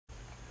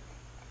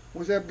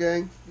What's up,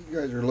 gang?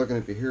 You guys are looking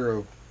at the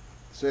hero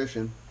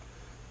session,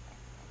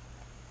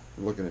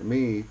 looking at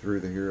me through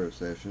the hero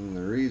session.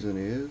 The reason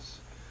is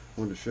I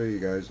wanted to show you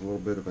guys a little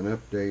bit of an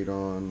update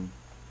on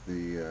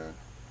the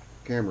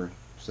camera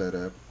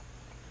setup.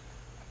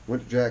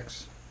 Went to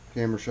Jack's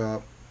camera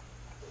shop,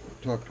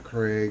 talked to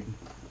Craig,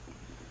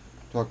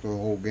 talked to the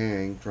whole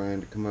gang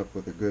trying to come up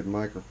with a good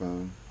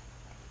microphone.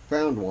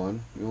 Found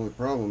one. The only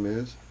problem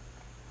is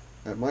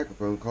that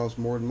microphone costs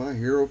more than my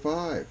Hero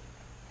 5.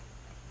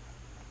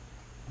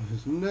 It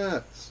was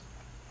nuts.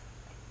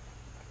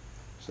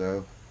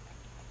 So,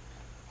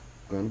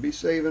 going to be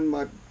saving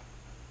my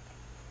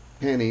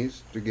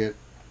pennies to get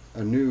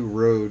a new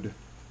Rode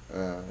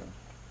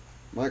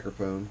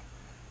microphone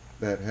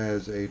that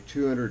has a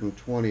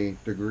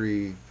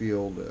 220-degree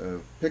field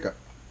of pickup,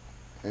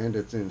 and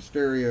it's in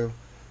stereo.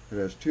 It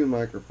has two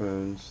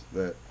microphones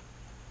that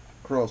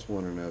cross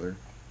one another.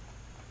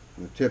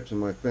 And the tips of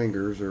my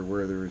fingers are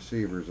where the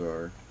receivers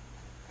are,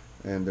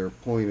 and they're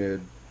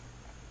pointed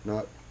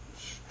not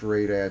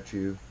straight at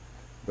you,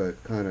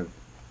 but kind of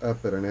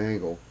up at an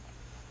angle,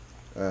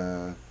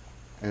 and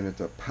it's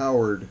a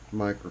powered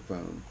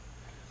microphone.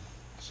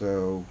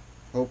 So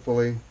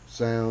hopefully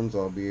sounds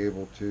I'll be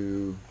able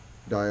to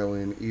dial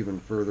in even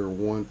further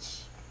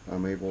once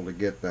I'm able to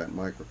get that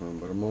microphone,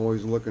 but I'm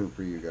always looking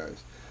for you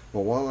guys.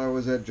 But while I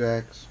was at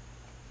Jack's,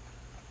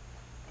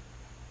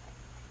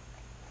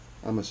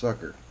 I'm a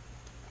sucker.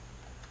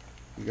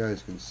 You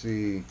guys can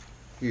see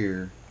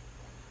here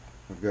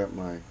I've got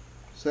my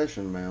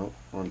session mount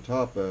on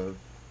top of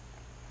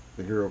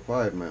the Hero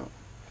 5 mount.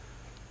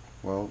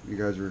 Well, you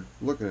guys are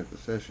looking at the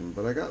session,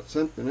 but I got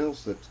something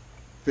else that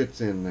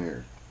fits in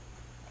there.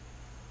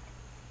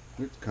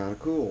 It's kind of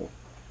cool.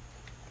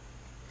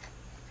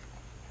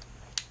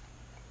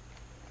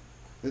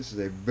 This is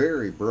a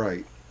very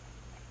bright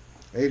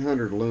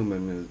 800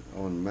 lumen is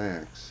on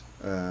max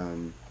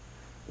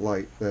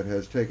light that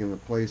has taken the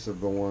place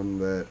of the one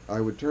that I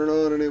would turn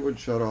on and it would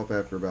shut off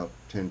after about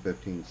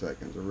 10-15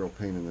 seconds. A real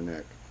pain in the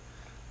neck.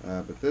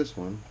 But this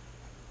one,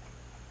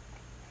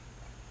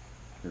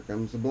 here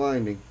comes the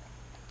blinding.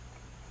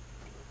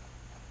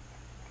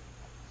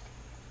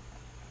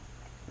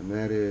 And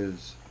that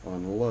is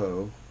on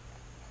low,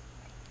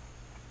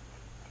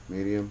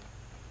 medium,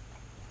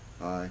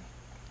 high.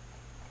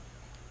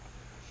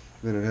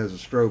 Then it has a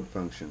strobe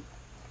function.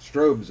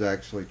 Strobe is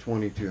actually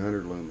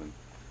 2200 lumen.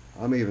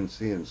 I'm even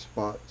seeing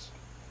spots,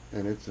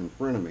 and it's in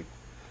front of me.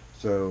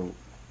 So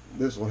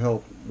this will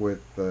help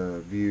with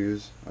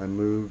views. I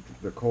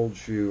moved the cold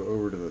shoe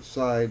over to the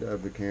side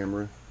of the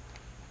camera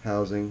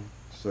housing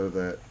so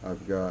that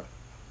I've got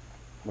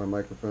my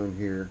microphone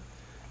here,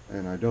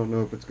 and I don't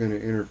know if it's going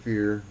to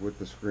interfere with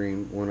the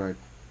screen when I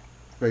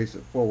face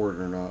it forward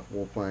or not.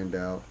 We'll find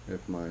out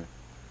if my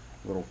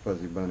little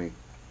fuzzy bunny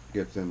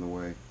gets in the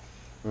way.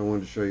 I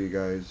wanted to show you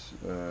guys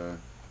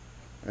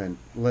and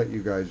let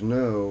you guys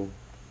know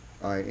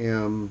I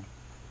am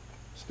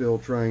still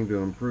trying to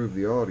improve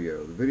the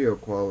audio. The video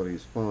quality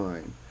is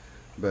fine,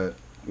 but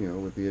you know,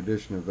 with the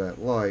addition of that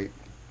light,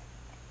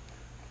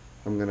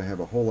 I'm going to have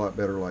a whole lot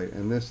better light.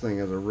 And this thing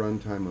has a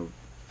runtime of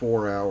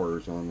 4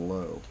 hours on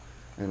low,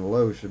 and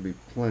low should be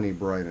plenty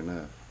bright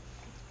enough.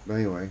 But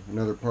anyway,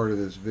 another part of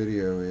this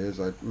video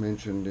is I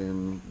mentioned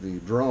in the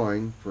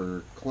drawing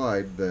for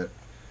Clyde that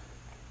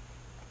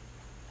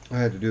I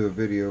had to do a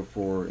video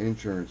for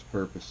insurance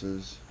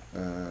purposes.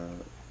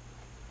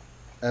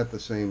 At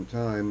the same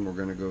time, we're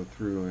going to go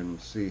through and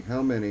see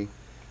how many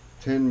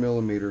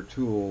 10mm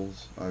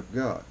tools I've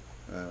got.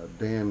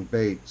 Dan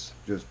Bates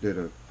just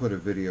put a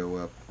video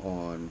up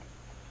on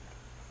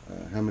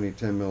how many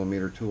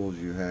 10mm tools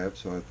you have,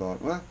 so I thought,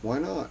 well, why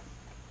not?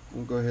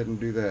 We'll go ahead and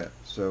do that.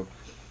 So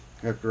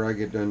after I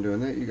get done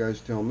doing that, you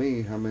guys tell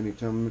me how many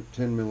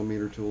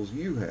 10mm tools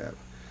you have.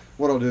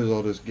 What I'll do is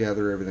I'll just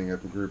gather everything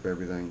up and group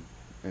everything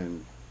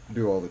and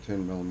do all the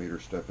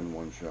 10mm stuff in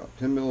one shot.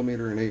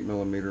 10mm and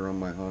 8mm on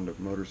my Honda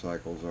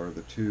motorcycles are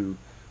the two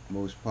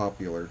most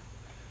popular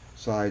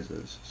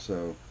sizes.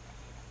 So,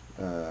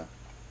 but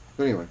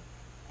anyway,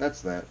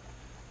 that's that.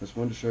 Just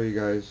wanted to show you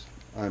guys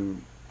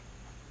I'm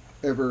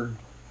ever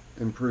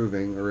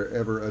improving, or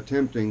ever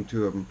attempting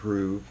to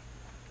improve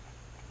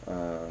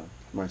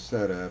my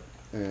setup.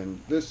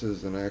 And this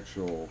is an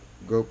actual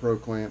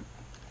GoPro clamp,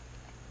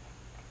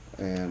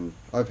 and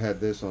I've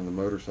had this on the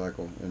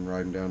motorcycle and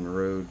riding down the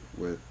road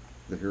with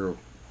the Hero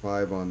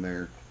 5 on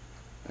there,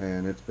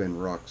 and it's been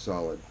rock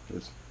solid.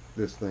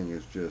 This thing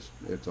is just,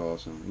 it's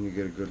awesome, and you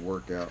get a good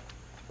workout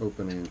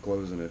opening and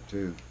closing it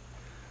too.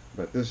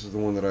 But this is the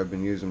one that I've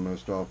been using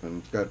most often.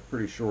 It's got a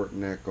pretty short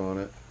neck on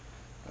it.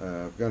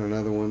 I've got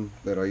another one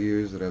that I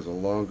use that has a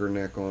longer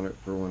neck on it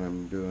for when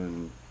I'm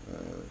doing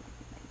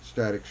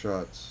static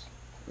shots,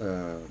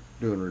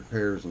 doing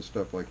repairs and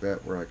stuff like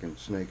that, where I can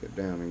snake it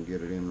down and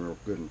get it in real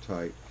good and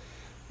tight.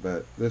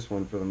 But this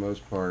one, for the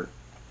most part,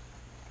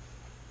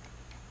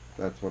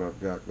 that's what I've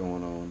got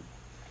going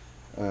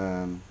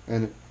on.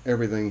 And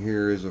everything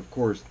here is, of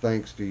course,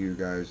 thanks to you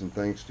guys, and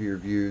thanks to your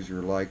views,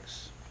 your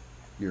likes,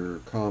 your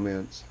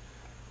comments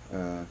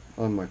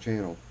on my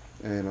channel.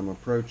 and I'm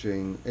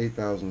approaching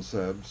 8,000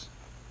 subs.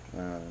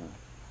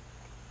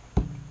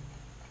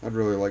 I'd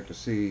really like to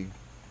see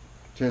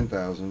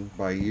 10,000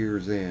 by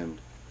year's end.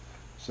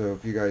 So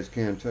if you guys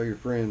can, tell your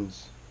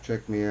friends,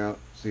 check me out,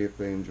 see if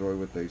they enjoy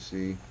what they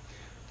see.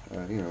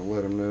 Let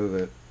them know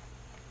that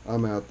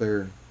I'm out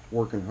there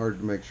working hard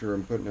to make sure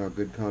I'm putting out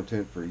good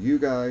content for you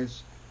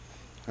guys.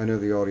 I know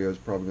the audio is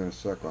probably going to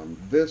suck on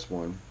this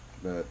one,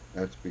 but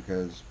that's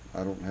because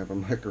I don't have a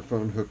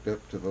microphone hooked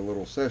up to the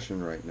little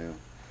session right now.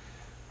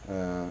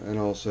 And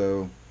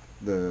also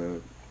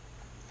the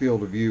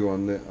field of view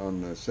on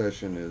the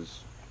session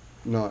is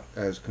not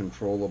as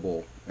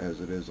controllable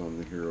as it is on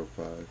the Hero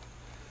 5.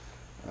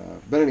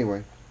 But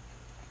anyway,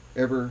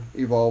 ever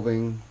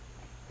evolving,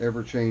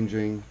 ever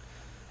changing.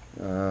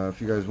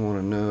 If you guys want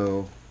to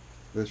know,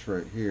 this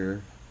right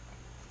here,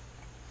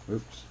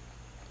 oops,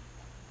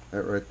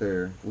 that right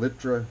there,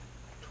 Litra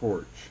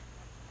torch,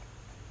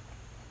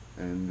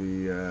 and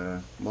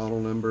the model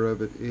number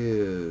of it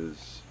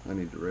is, I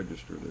need to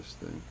register this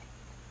thing,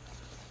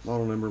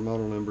 model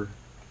number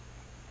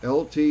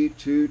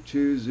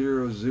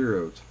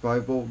LT2200. It's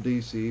 5 volt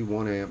DC,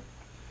 1 amp.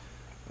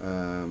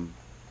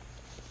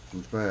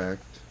 In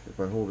fact, if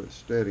I hold it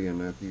steady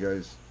enough, you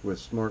guys with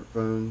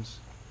smartphones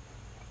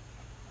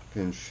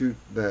can shoot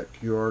that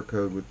QR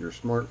code with your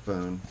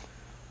smartphone.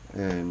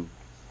 And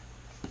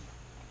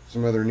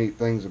some other neat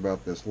things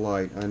about this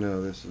light. I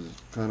know this is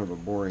kind of a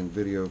boring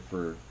video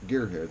for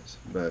gearheads,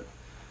 but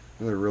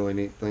another really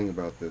neat thing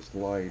about this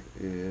light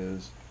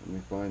is, let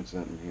me find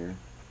something here.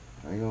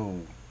 Hang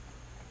on.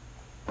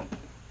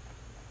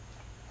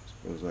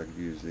 Suppose I could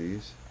use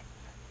these.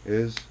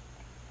 It's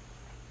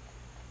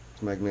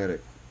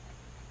magnetic.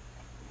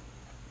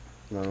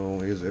 Not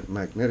only is it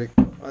magnetic,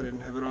 I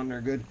didn't have it on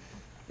there good,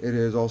 it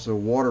is also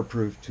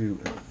waterproof to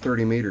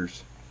 30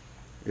 meters.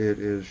 It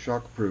is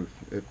shockproof.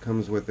 It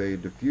comes with a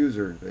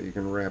diffuser that you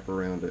can wrap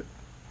around it.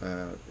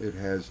 It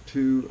has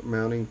 2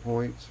 mounting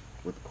points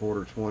with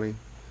 1/4 20,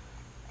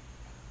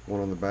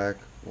 one on the back,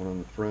 one on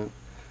the front.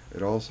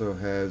 It also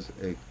has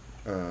a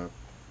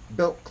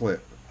belt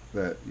clip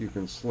that you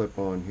can slip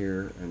on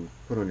here and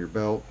put on your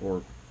belt,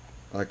 or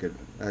I could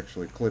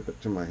actually clip it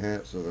to my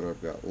hat so that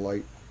I've got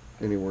light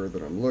anywhere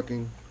that I'm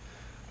looking.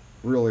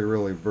 Really,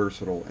 really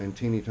versatile, and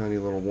teeny tiny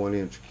little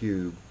 1-inch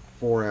cube.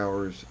 4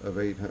 hours of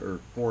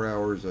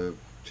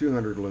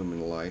 200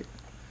 lumen light,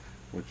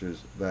 which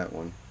is that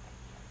one.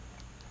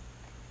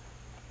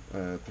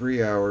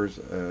 3 hours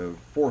of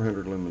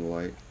 400 lumen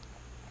light,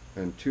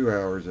 and 2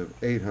 hours of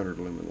 800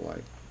 lumen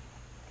light.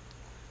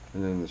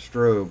 And then the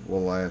strobe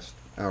will last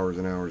hours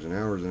and hours and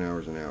hours and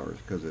hours and hours,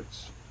 because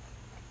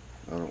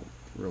I don't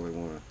really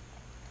want to,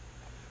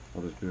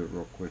 I'll just do it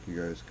real quick, you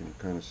guys can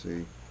kind of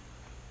see.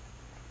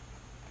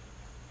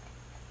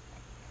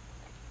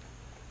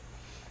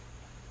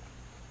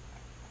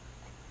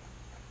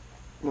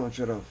 Come on,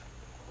 shut off.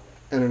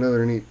 And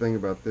another neat thing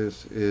about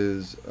this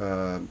is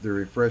the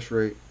refresh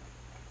rate.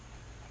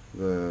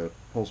 The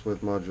pulse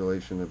width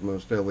modulation of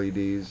most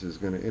LEDs is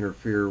going to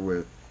interfere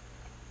with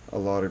a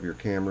lot of your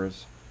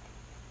cameras.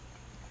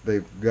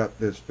 They've got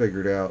this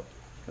figured out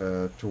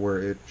to where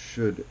it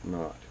should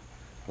not.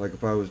 Like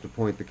if I was to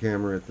point the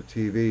camera at the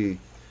TV,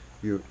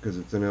 because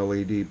it's an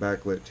LED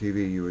backlit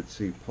TV, you would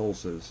see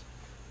pulses.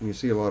 And you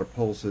see a lot of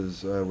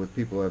pulses with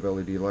people who have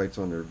LED lights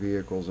on their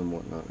vehicles and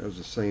whatnot. It was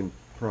the same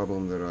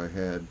problem that I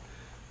had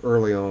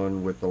early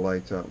on with the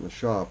lights out in the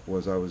shop,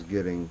 was I was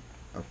getting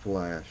a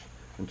flash.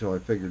 Until I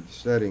figured the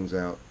settings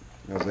out,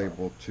 I was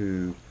able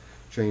to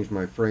change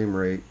my frame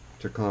rate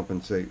to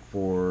compensate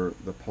for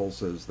the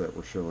pulses that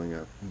were showing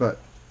up. But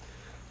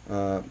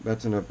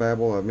that's enough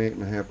babble. I'm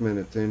 8.5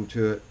 minutes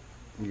into it.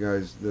 You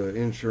guys, the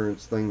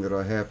insurance thing that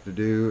I have to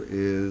do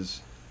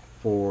is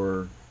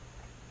for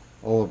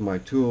all of my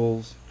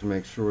tools to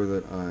make sure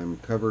that I'm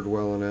covered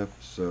well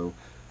enough. So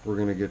we're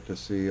going to get to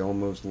see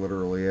almost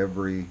literally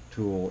every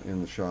tool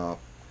in the shop,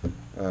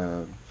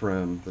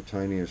 from the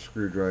tiniest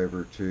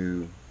screwdriver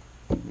to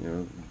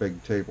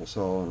big table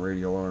saw and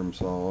radial arm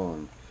saw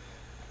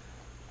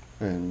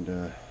and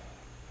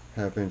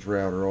half-inch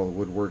router, all the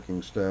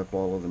woodworking stuff,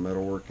 all of the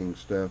metalworking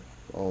stuff,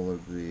 all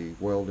of the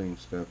welding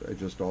stuff,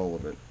 just all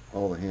of it,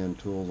 all the hand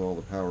tools, all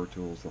the power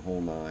tools, the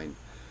whole nine.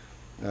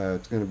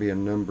 It's going to be a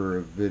number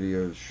of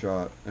videos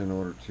shot in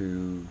order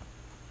to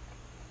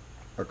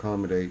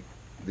accommodate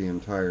the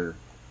entire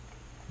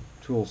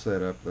tool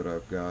setup that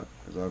I've got,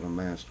 as I've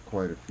amassed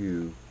quite a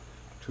few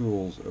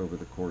tools over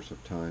the course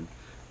of time.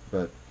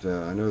 But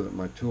I know that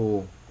my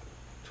tool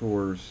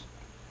tours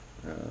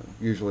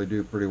usually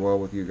do pretty well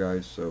with you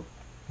guys, so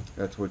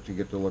that's what you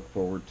get to look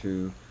forward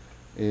to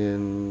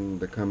in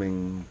the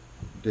coming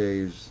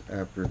days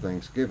after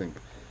Thanksgiving.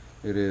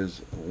 It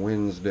is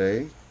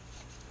Wednesday,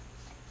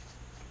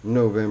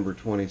 November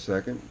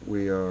 22nd.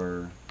 We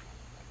are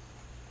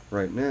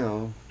right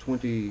now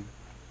 22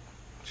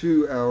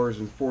 hours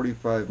and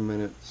 45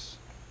 minutes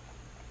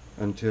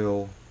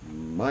until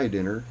my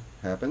dinner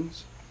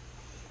happens.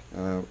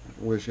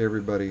 Wish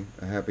everybody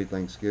a happy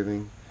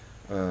Thanksgiving.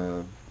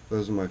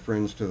 Those are my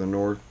friends to the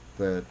north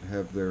that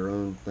have their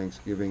own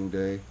Thanksgiving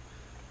Day.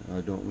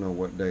 I don't know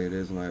what day it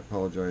is, and I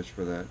apologize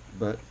for that.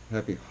 But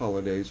happy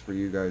holidays for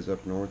you guys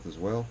up north as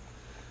well.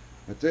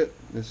 That's it.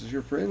 This is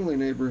your friendly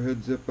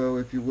neighborhood Zippo.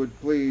 If you would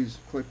please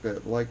click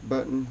that like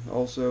button.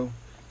 Also,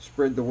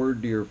 spread the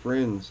word to your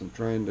friends. I'm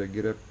trying to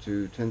get up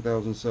to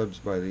 10,000 subs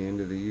by the end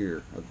of the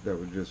year. That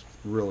would just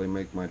really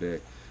make my day.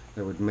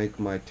 That would make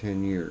my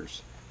 10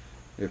 years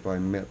if I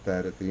met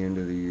that at the end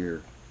of the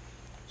year.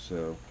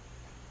 So,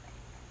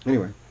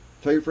 anyway,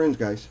 tell your friends,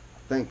 guys.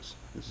 Thanks.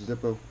 This is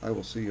Zippo. I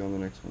will see you on the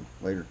next one.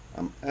 Later.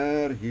 I'm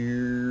out of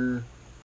here.